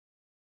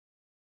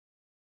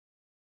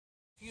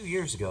few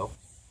years ago,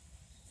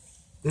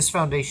 this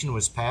foundation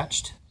was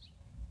patched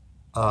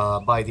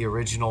by the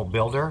original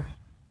builder,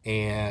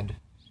 and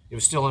it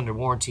was still under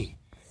warranty.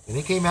 And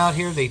they came out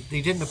here, they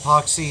didn't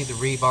epoxy the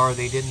rebar,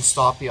 they didn't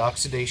stop the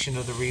oxidation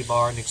of the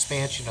rebar and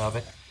expansion of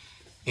it,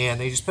 and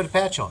they just put a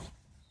patch on.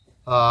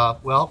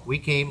 Well, we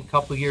came a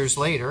couple of years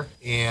later,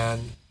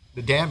 and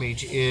the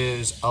damage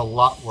is a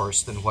lot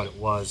worse than what it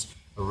was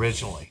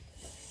originally.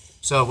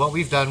 So what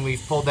we've done,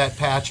 we've pulled that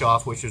patch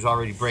off, which was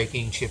already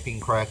breaking,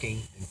 chipping,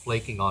 cracking, and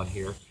flaking on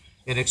here,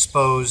 and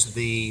exposed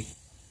the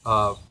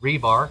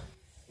rebar,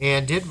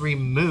 and did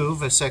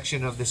remove a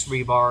section of this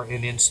rebar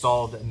and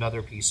installed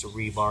another piece of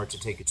rebar to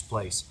take its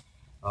place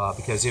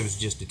because it was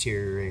just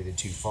deteriorated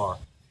too far.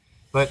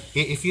 But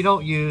if you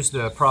don't use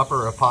the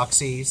proper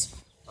epoxies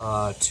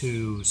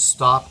to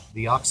stop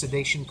the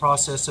oxidation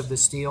process of the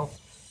steel,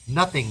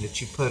 nothing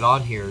that you put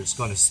on here is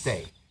going to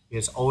stay.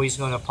 It's always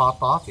going to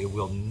pop off. It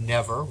will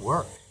never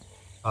work.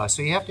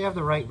 So you have to have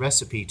the right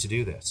recipe to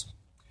do this.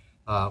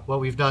 What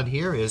we've done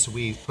here is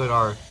we put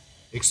our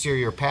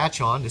exterior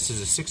patch on. This is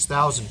a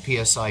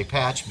 6,000 psi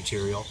patch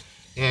material,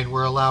 and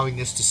we're allowing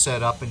this to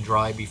set up and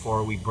dry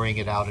before we bring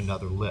it out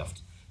another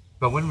lift.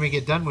 But when we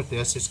get done with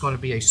this, it's going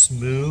to be a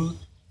smooth,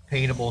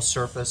 paintable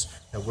surface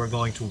that we're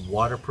going to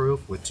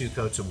waterproof with 2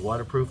 coats of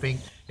waterproofing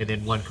and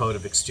then 1 coat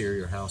of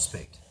exterior house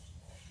paint.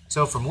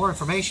 So for more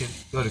information,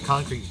 go to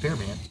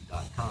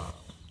concreterepairman.com.